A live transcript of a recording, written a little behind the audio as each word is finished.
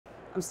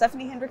I'm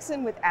Stephanie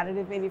Hendrixson with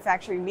Additive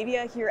Manufacturing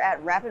Media here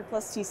at RAPID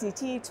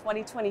TCT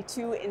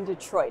 2022 in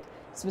Detroit.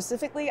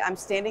 Specifically, I'm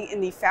standing in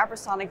the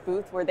Fabrisonic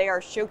booth where they are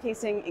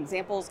showcasing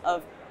examples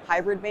of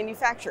hybrid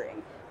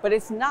manufacturing. But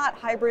it's not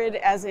hybrid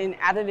as in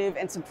additive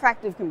and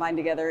subtractive combined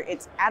together,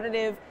 it's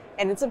additive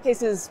and in some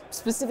cases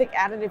specific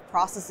additive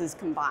processes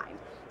combined.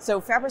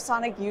 So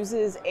Fabrisonic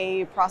uses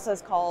a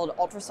process called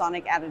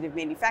ultrasonic additive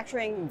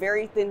manufacturing,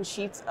 very thin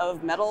sheets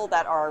of metal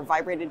that are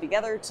vibrated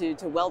together to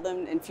weld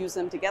them and fuse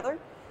them together.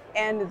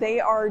 And they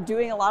are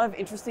doing a lot of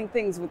interesting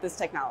things with this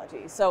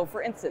technology. So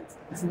for instance,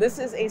 this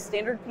is a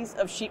standard piece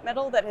of sheet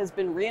metal that has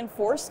been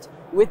reinforced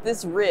with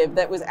this rib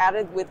that was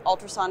added with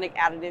ultrasonic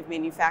additive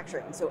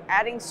manufacturing. So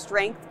adding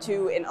strength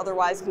to an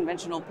otherwise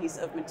conventional piece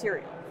of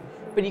material.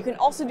 But you can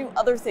also do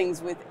other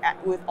things with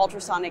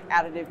ultrasonic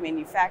additive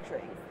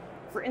manufacturing.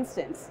 For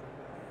instance,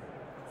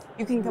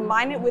 you can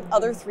combine it with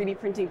other 3D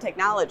printing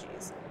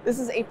technologies. This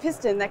is a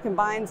piston that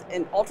combines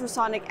an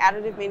ultrasonic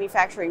additive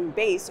manufacturing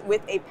base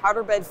with a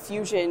powder bed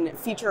fusion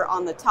feature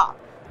on the top.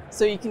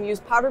 So you can use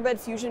powder bed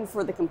fusion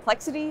for the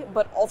complexity,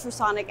 but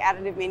ultrasonic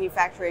additive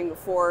manufacturing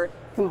for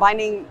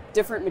combining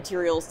different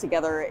materials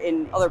together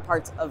in other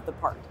parts of the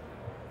part.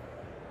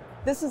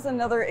 This is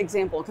another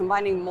example,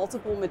 combining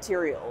multiple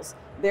materials.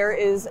 There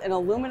is an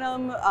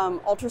aluminum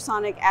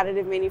ultrasonic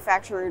additive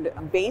manufactured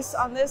base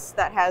on this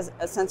that has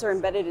a sensor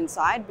embedded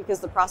inside. Because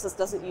the process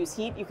doesn't use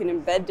heat, you can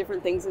embed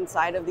different things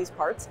inside of these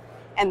parts.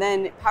 And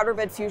then powder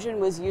bed fusion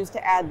was used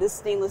to add this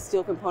stainless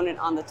steel component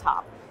on the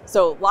top.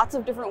 So lots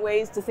of different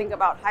ways to think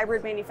about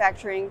hybrid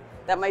manufacturing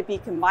that might be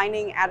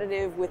combining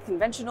additive with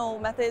conventional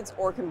methods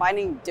or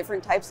combining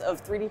different types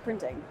of 3D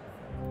printing.